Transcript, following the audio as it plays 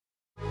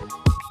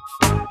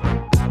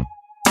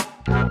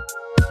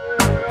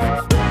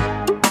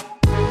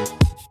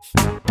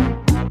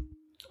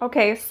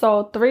Okay,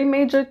 so 3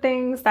 major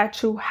things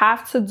that you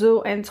have to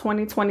do in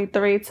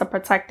 2023 to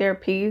protect your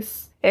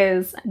peace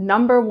is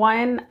number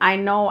one, I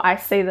know I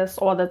say this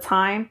all the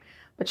time,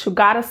 but you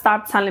gotta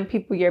stop telling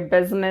people your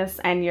business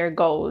and your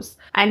goals.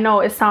 I know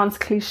it sounds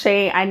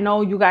cliche. I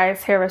know you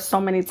guys hear it so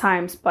many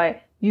times,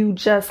 but you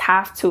just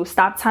have to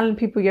stop telling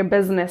people your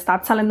business.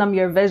 Stop telling them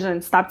your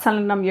vision. Stop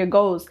telling them your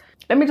goals.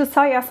 Let me just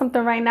tell y'all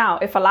something right now.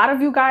 If a lot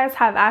of you guys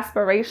have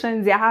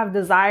aspirations, y'all have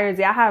desires,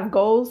 y'all have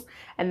goals,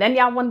 and then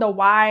y'all wonder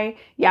why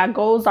y'all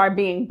goals are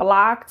being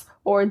blocked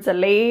or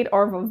delayed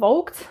or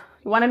revoked,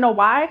 you want to know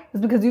why?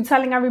 It's because you're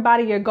telling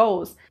everybody your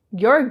goals.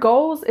 Your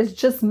goals is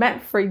just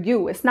meant for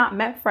you. It's not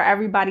meant for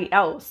everybody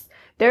else.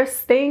 There's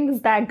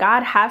things that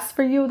God has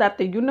for you that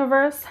the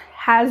universe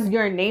has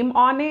your name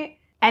on it.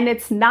 And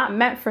it's not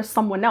meant for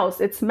someone else.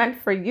 It's meant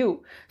for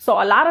you.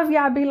 So a lot of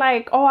y'all be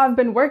like, oh, I've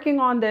been working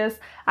on this.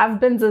 I've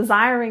been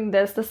desiring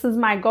this. This is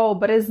my goal,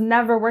 but it's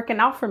never working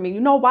out for me. You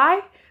know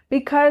why?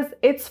 Because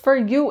it's for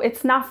you.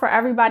 It's not for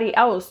everybody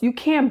else. You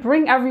can't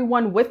bring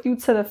everyone with you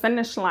to the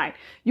finish line.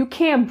 You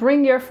can't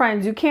bring your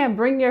friends. You can't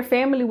bring your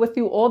family with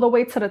you all the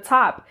way to the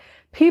top.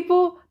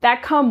 People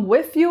that come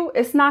with you,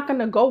 it's not going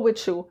to go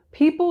with you.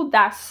 People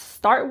that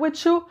start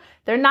with you,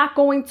 they're not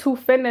going to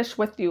finish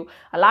with you.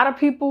 A lot of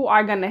people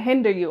are going to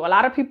hinder you. A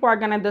lot of people are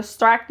going to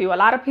distract you. A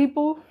lot of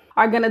people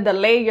are going to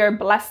delay your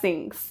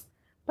blessings.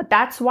 But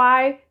that's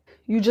why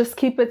you just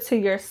keep it to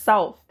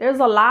yourself. There's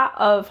a lot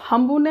of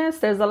humbleness.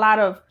 There's a lot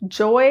of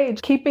joy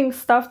keeping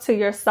stuff to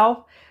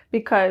yourself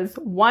because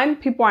one,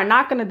 people are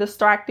not going to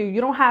distract you. You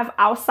don't have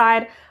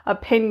outside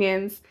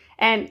opinions,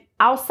 and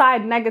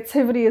outside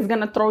negativity is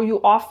going to throw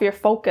you off your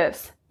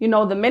focus. You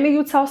know, the minute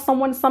you tell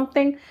someone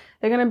something,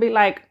 they're going to be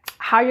like,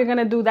 how you're going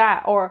to do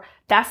that? Or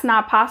that's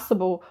not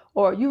possible.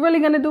 Or you really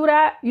going to do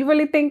that? You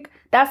really think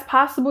that's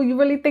possible? You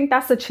really think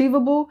that's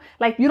achievable?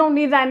 Like, you don't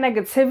need that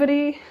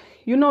negativity.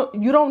 You know,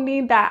 you don't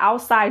need that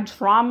outside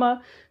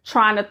drama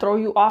trying to throw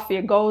you off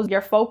your goals,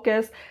 your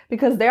focus,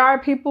 because there are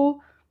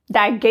people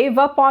that gave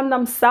up on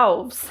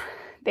themselves.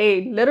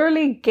 They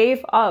literally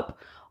gave up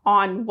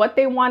on what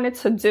they wanted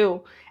to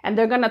do, and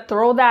they're going to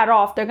throw that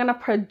off. They're going to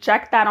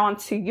project that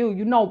onto you.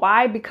 You know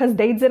why? Because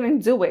they didn't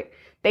do it.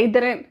 They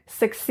didn't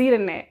succeed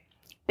in it.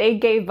 They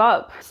gave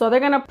up. So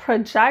they're going to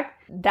project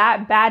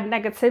that bad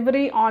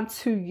negativity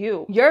onto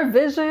you. Your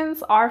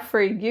visions are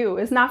for you.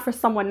 It's not for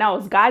someone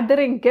else. God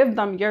didn't give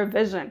them your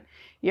vision.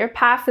 Your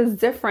path is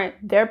different.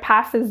 Their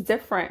path is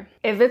different.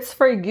 If it's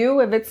for you,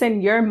 if it's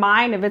in your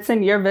mind, if it's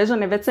in your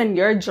vision, if it's in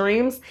your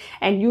dreams,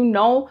 and you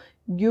know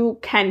you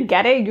can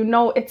get it, you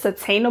know it's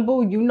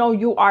attainable, you know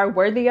you are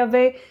worthy of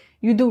it,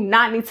 you do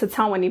not need to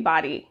tell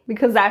anybody.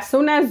 Because as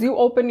soon as you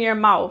open your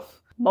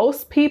mouth,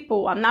 most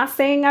people, I'm not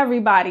saying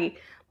everybody,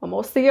 but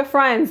most of your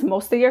friends,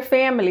 most of your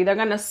family, they're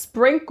going to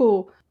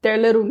sprinkle their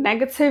little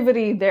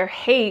negativity, their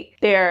hate,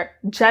 their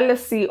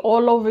jealousy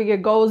all over your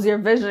goals, your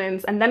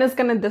visions. And then it's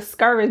going to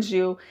discourage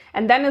you.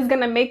 And then it's going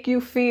to make you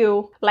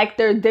feel like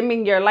they're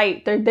dimming your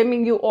light. They're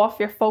dimming you off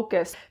your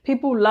focus.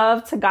 People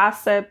love to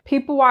gossip.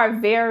 People are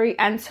very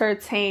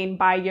entertained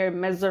by your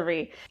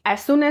misery.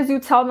 As soon as you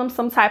tell them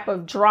some type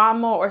of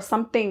drama or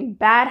something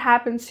bad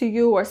happened to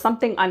you or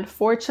something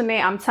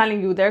unfortunate, I'm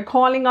telling you, they're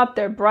calling up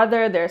their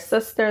brother, their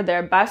sister,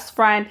 their best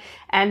friend,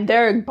 and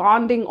they're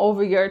bonding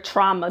over your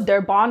trauma.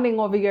 They're bonding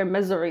over your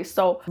misery.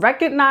 So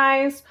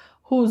recognize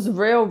who's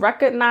real,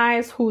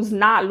 recognize who's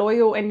not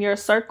loyal in your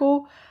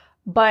circle.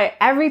 But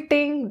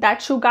everything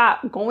that you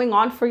got going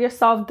on for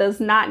yourself does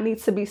not need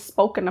to be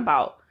spoken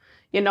about.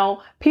 You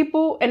know,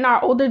 people in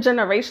our older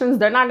generations,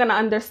 they're not going to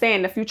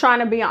understand. If you're trying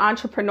to be an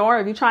entrepreneur,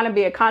 if you're trying to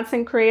be a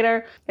content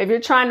creator, if you're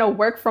trying to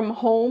work from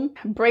home,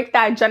 break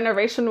that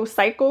generational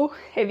cycle.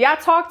 If y'all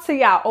talk to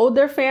y'all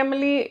older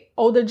family,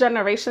 older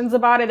generations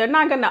about it, they're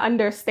not going to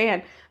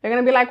understand. They're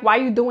going to be like, why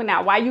are you doing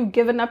that? Why are you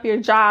giving up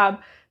your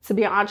job to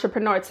be an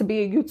entrepreneur, to be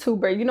a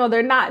YouTuber? You know,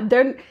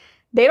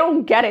 they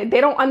don't get it. They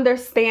don't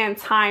understand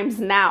times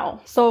now.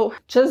 So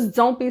just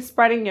don't be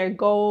spreading your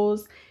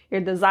goals,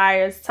 your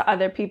desires to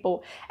other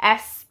people,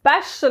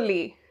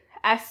 especially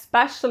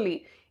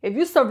if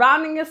you're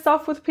surrounding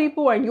yourself with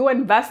people and you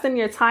investing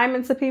your time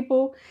into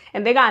people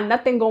and they got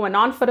nothing going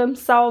on for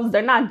themselves.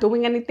 They're not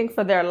doing anything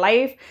for their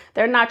life.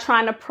 They're not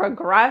trying to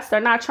progress. They're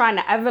not trying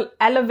to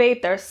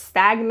elevate. They're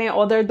stagnant.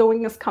 All they're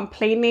doing is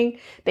complaining.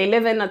 They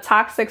live in a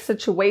toxic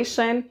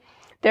situation.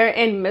 They're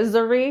in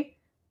misery.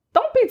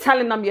 Don't be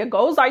telling them your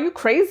goals. Are you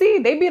crazy?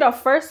 They be the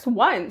first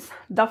ones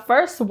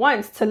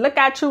to look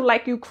at you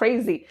like you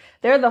crazy.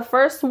 They're the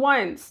first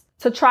ones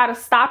to try to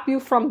stop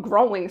you from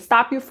growing,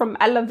 stop you from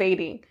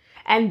elevating.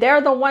 And they're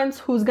the ones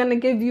who's going to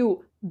give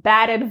you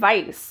bad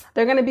advice.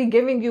 They're going to be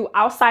giving you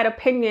outside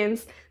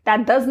opinions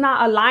that does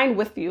not align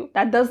with you,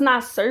 that does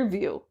not serve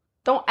you.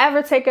 Don't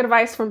ever take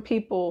advice from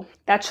people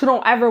that you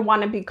don't ever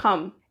want to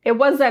become. It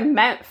wasn't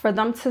meant for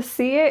them to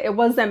see it. It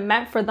wasn't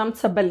meant for them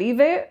to believe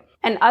it.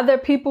 And other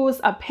people's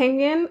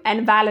opinion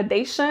and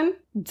validation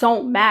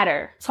don't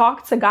matter.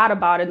 Talk to God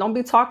about it. Don't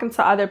be talking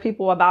to other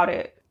people about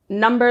it.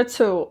 Number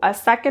 2, a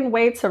second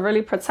way to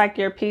really protect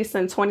your peace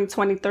in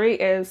 2023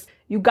 is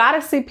You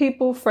gotta see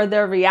people for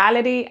their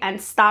reality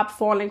and stop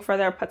falling for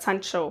their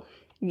potential.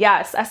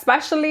 Yes,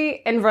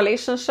 especially in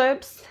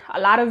relationships. A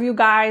lot of you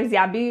guys,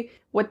 y'all be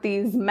with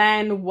these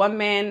men,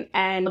 women,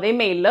 and they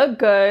may look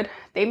good,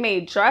 they may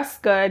dress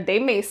good, they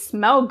may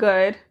smell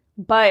good,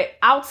 but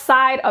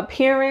outside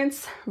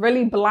appearance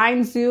really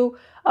blinds you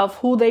of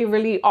who they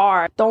really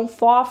are. Don't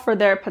fall for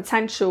their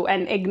potential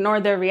and ignore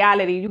their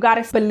reality. You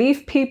gotta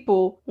believe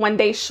people when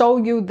they show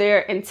you their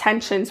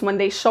intentions, when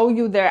they show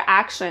you their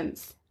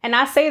actions. And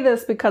I say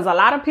this because a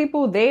lot of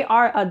people, they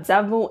are a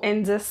devil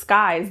in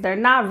disguise. They're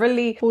not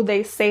really who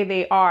they say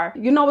they are.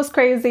 You know what's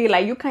crazy?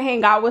 Like, you can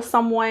hang out with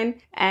someone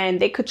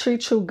and they could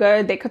treat you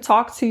good. They could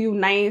talk to you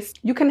nice.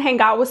 You can hang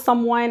out with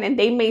someone and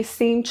they may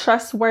seem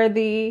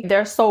trustworthy.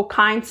 They're so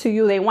kind to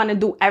you. They want to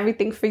do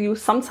everything for you.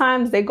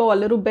 Sometimes they go a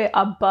little bit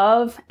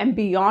above and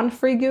beyond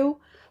for you.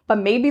 But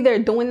maybe they're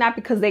doing that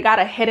because they got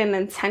a hidden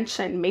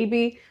intention.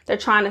 Maybe they're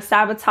trying to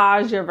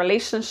sabotage your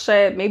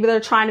relationship. Maybe they're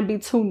trying to be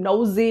too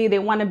nosy. They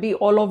want to be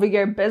all over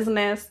your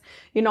business.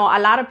 You know, a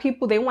lot of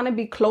people, they want to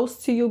be close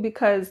to you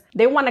because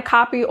they want to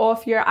copy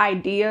off your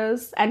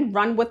ideas and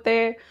run with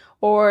it.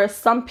 Or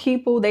some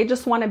people, they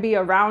just want to be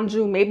around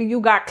you. Maybe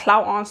you got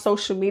clout on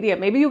social media.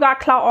 Maybe you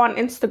got clout on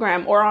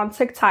Instagram or on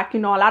TikTok.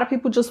 You know, a lot of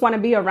people just want to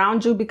be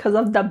around you because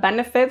of the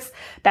benefits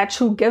that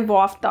you give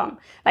off them.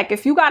 Like,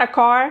 if you got a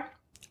car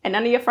and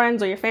none of your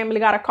friends or your family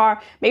got a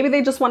car, maybe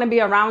they just want to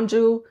be around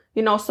you,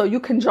 you know, so you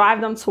can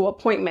drive them to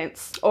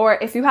appointments. Or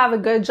if you have a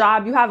good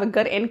job, you have a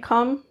good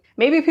income,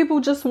 maybe people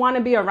just want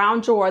to be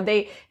around you, or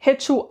they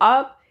hit you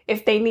up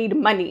if they need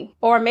money.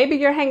 Or maybe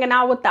you're hanging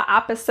out with the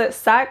opposite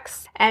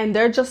sex and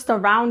they're just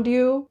around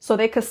you so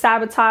they could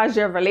sabotage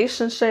your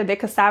relationship. They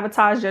could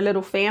sabotage your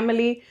little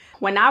family.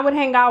 When I would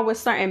hang out with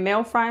certain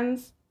male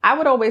friends, I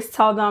would always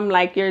tell them,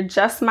 like, you're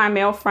just my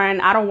male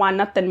friend. I don't want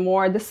nothing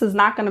more. This is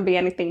not going to be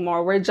anything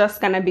more. We're just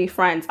going to be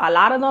friends. A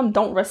lot of them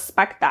don't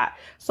respect that.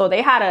 So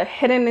they had a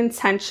hidden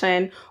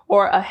intention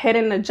or a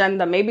hidden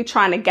agenda, maybe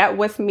trying to get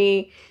with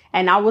me,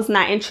 and I was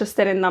not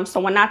interested in them. So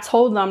when I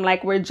told them,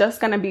 like, we're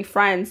just going to be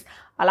friends,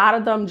 a lot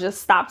of them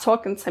just stopped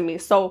talking to me.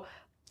 So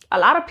a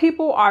lot of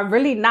people are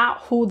really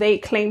not who they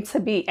claim to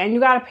be. And you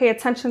got to pay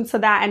attention to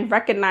that and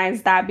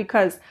recognize that,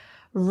 because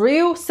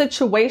real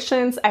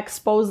situations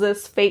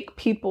exposes fake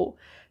people.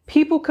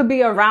 People could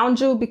be around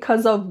you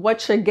because of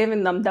what you're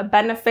giving them, the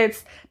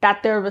benefits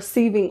that they're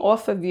receiving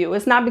off of you.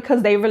 It's not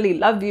because they really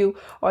love you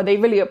or they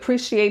really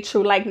appreciate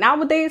you. Like,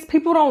 nowadays,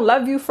 people don't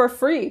love you for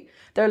free.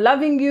 They're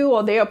loving you,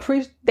 or they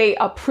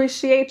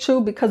appreciate you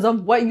because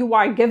of what you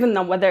are giving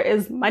them, whether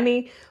it's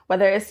money,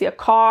 whether it's your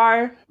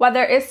car,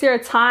 whether it's your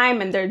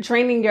time, and they're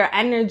draining your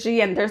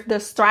energy and they're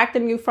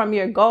distracting you from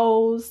your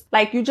goals.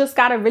 Like, you just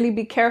got to really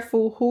be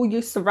careful who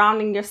you're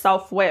surrounding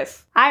yourself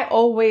with. I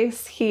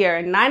always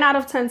hear, 9 out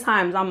of 10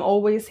 times, I'm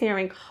always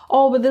hearing,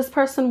 oh, but this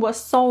person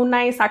was so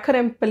nice. I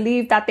couldn't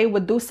believe that they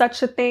would do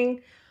such a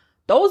thing.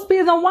 Those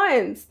be the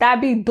ones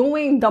that be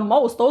doing the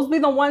most. Those be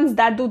the ones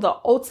that do the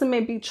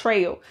ultimate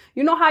betrayal.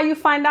 You know how you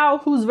find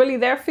out who's really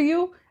there for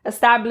you?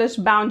 Establish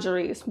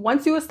boundaries.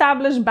 Once you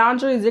establish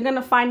boundaries, you're going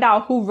to find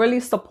out who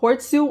really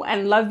supports you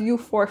and love you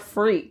for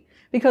free.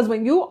 Because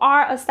when you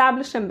are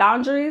establishing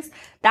boundaries,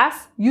 that's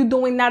you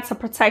doing that to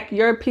protect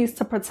your peace,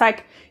 to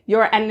protect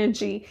your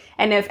energy.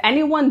 And if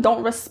anyone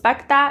don't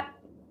respect that,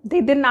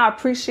 they did not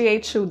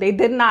appreciate you. They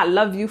did not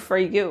love you for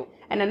you.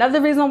 And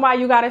another reason why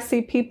you got to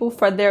see people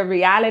for their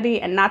reality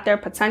and not their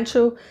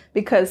potential,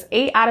 because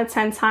 8 out of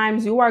 10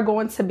 times you are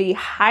going to be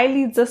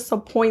highly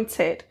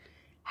disappointed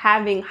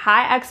having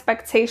high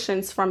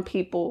expectations from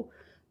people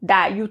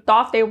that you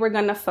thought they were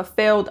going to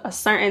fulfill a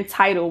certain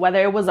title, whether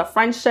it was a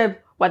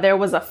friendship, whether it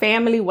was a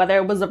family, whether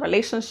it was a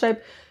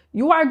relationship.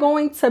 You are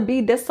going to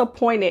be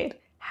disappointed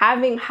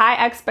having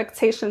high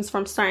expectations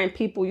from certain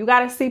people. You got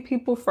to see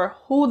people for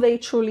who they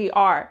truly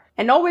are.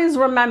 And always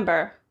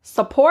remember,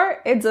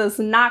 support, it does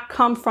not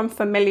come from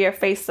familiar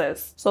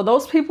faces. So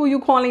those people you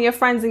calling your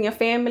friends and your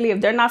family, if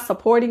they're not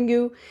supporting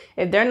you,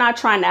 if they're not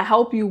trying to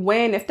help you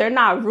win, if they're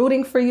not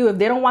rooting for you, if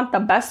they don't want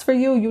the best for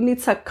you, you need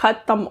to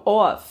cut them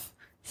off.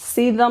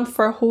 See them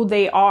for who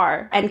they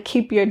are and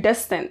keep your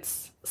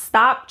distance.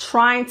 Stop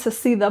trying to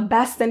see the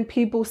best in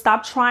people.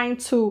 Stop trying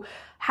to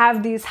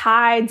have these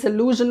high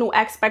delusional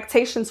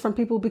expectations from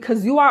people,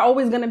 because you are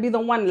always going to be the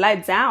one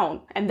let down,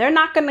 and they're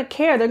not going to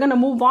care. They're going to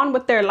move on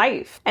with their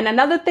life. And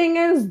another thing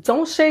is,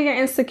 don't share your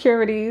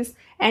insecurities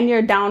and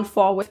your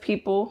downfall with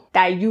people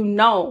that you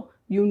know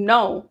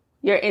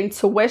your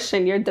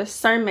intuition, your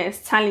discernment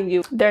is telling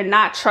you they're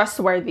not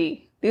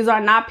trustworthy. These are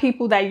not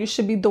people that you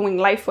should be doing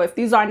life with.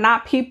 These are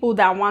not people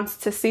that wants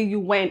to see you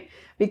win.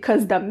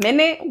 Because the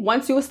minute,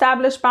 once you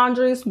establish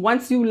boundaries,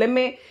 once you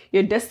limit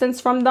your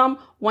distance from them,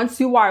 once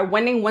you are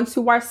winning, once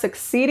you are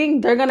succeeding,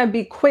 they're going to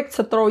be quick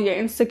to throw your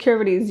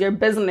insecurities, your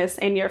business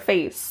in your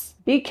face.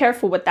 Be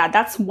careful with that.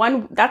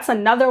 That's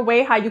another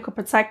way how you could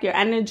protect your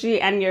energy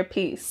and your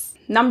peace.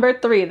 Number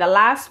 3, the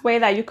last way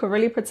that you could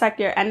really protect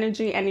your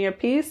energy and your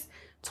peace,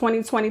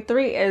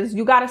 2023, is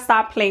you got to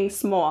stop playing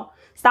small.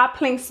 Stop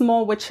playing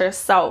small with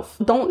yourself.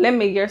 Don't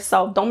limit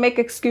yourself. Don't make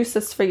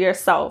excuses for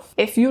yourself.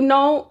 If you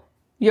know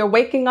you're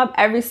waking up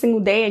every single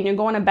day and you're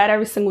going to bed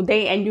every single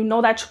day and you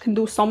know that you can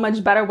do so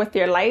much better with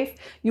your life,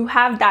 you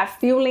have that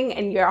feeling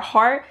in your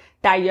heart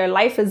that your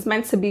life is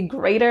meant to be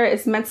greater,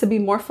 it's meant to be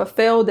more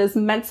fulfilled, it's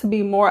meant to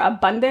be more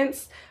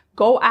abundance,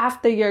 go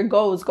after your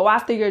goals, go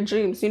after your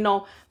dreams,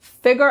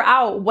 figure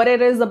out what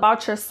it is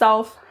about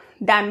yourself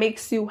that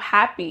makes you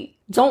happy.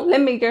 Don't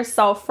limit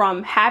yourself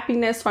from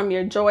happiness, from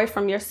your joy,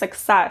 from your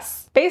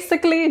success.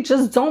 Basically,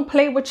 just don't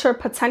play with your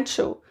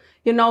potential.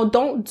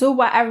 Don't do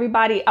what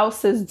everybody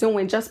else is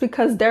doing just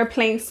because they're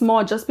playing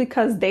small, just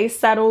because they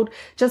settled,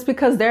 just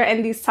because they're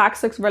in these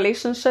toxic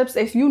relationships.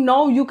 If you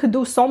know you could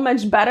do so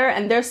much better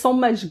and there's so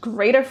much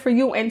greater for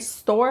you in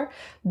store,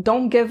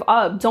 don't give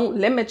up. Don't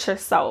limit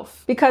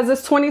yourself because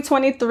it's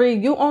 2023.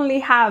 You only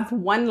have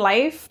one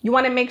life. You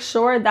want to make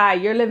sure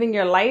that you're living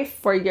your life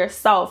for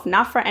yourself,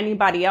 not for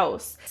anybody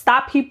else.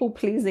 Stop people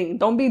pleasing.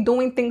 Don't be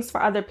doing things for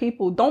other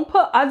people. Don't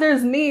put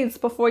others' needs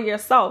before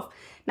yourself.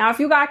 Now, if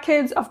you got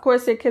kids, of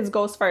course, your kids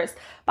goes first.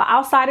 But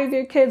outside of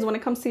your kids, when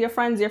it comes to your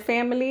friends, your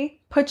family,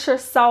 put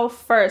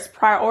yourself first.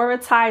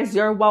 Prioritize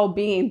your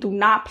well-being. Do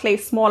not play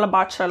small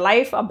about your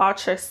life,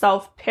 about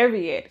yourself,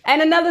 period.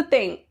 And another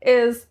thing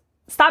is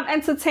stop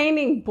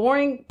entertaining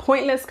boring,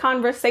 pointless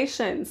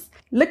conversations.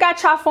 Look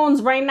at your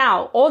phones right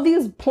now. All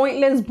these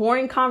pointless,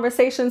 boring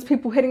conversations,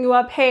 people hitting you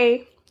up.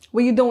 Hey,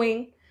 what you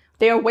doing?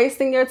 They're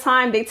wasting your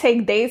time. They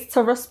take days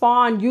to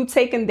respond. You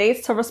taking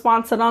days to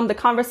respond to them. The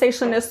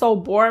conversation is so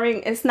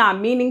boring. It's not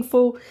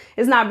meaningful.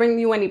 It's not bringing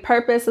you any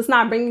purpose. It's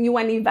not bringing you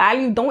any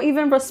value. Don't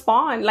even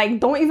respond.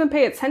 Don't even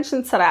pay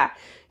attention to that.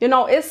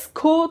 It's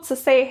cool to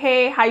say,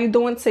 hey, how you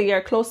doing to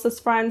your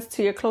closest friends,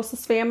 to your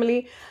closest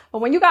family. But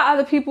when you got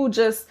other people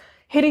just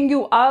hitting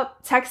you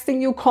up, texting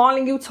you,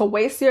 calling you to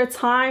waste your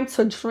time,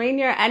 to drain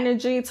your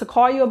energy, to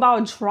call you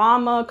about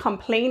drama,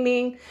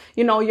 complaining.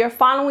 You're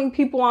following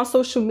people on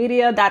social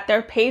media that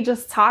their page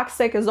is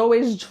toxic, is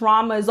always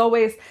drama, is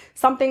always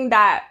something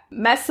that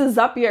messes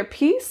up your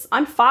peace.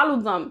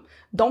 Unfollow them.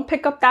 Don't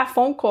pick up that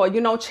phone call.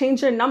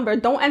 Change your number.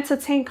 Don't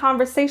entertain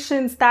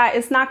conversations that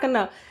it's not going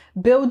to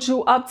build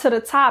you up to the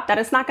top, that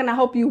it's not going to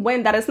help you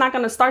win, that it's not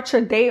going to start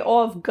your day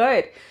off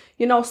good.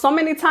 So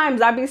many times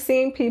I be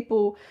seeing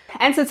people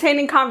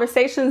entertaining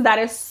conversations that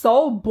is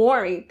so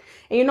boring.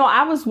 And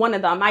I was one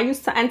of them. I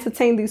used to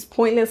entertain these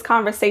pointless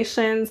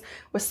conversations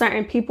with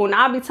certain people.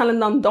 Now I'll be telling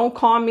them, don't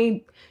call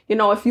me.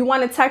 If you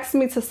want to text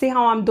me to see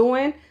how I'm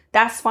doing,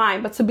 that's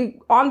fine. But to be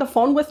on the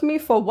phone with me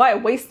for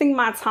what? Wasting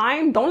my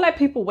time? Don't let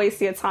people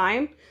waste your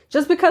time.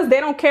 Just because they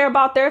don't care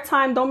about their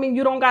time don't mean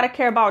you don't got to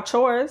care about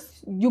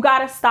yours. You got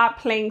to stop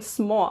playing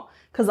small.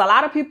 Because a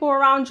lot of people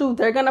around you,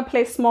 they're going to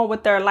play small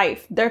with their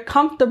life. They're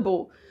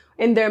comfortable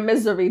in their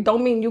misery.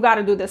 Don't mean you got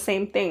to do the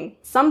same thing.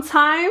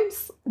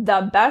 Sometimes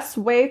the best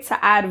way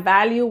to add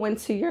value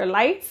into your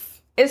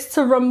life is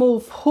to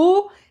remove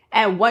who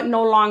and what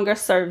no longer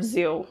serves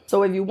you.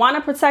 So if you want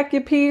to protect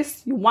your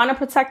peace, you want to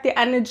protect your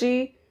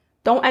energy,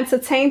 don't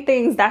entertain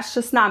things that's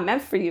just not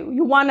meant for you.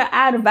 You want to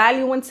add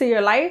value into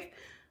your life,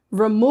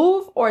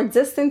 remove or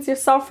distance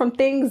yourself from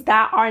things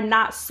that are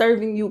not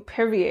serving you,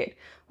 period.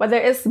 Whether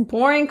it's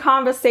boring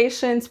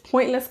conversations,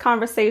 pointless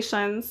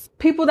conversations,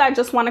 people that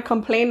just want to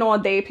complain all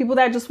day, people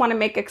that just want to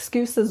make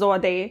excuses all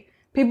day,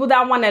 people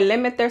that want to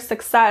limit their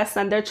success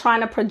and they're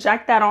trying to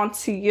project that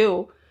onto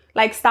you.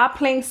 Stop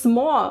playing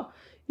small.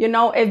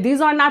 If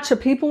these are not your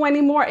people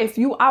anymore, if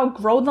you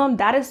outgrow them,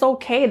 that is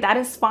okay. That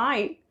is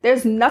fine.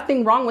 There's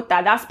nothing wrong with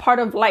that. That's part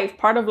of life.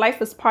 Part of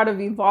life is part of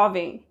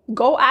evolving.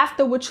 Go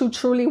after what you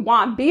truly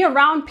want. Be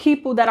around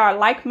people that are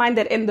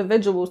like-minded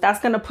individuals.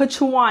 That's going to put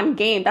you on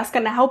game. That's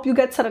going to help you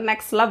get to the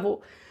next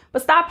level.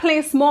 But stop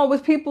playing small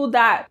with people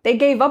that they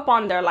gave up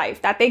on their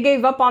life, that they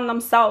gave up on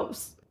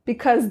themselves,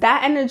 because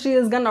that energy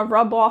is going to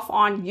rub off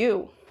on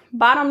you.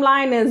 Bottom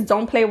line is,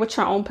 don't play with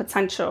your own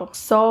potential.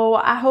 So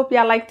I hope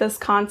y'all like this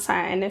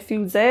content. And if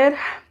you did,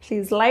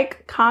 please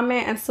like,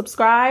 comment, and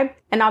subscribe.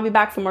 And I'll be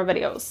back for more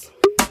videos.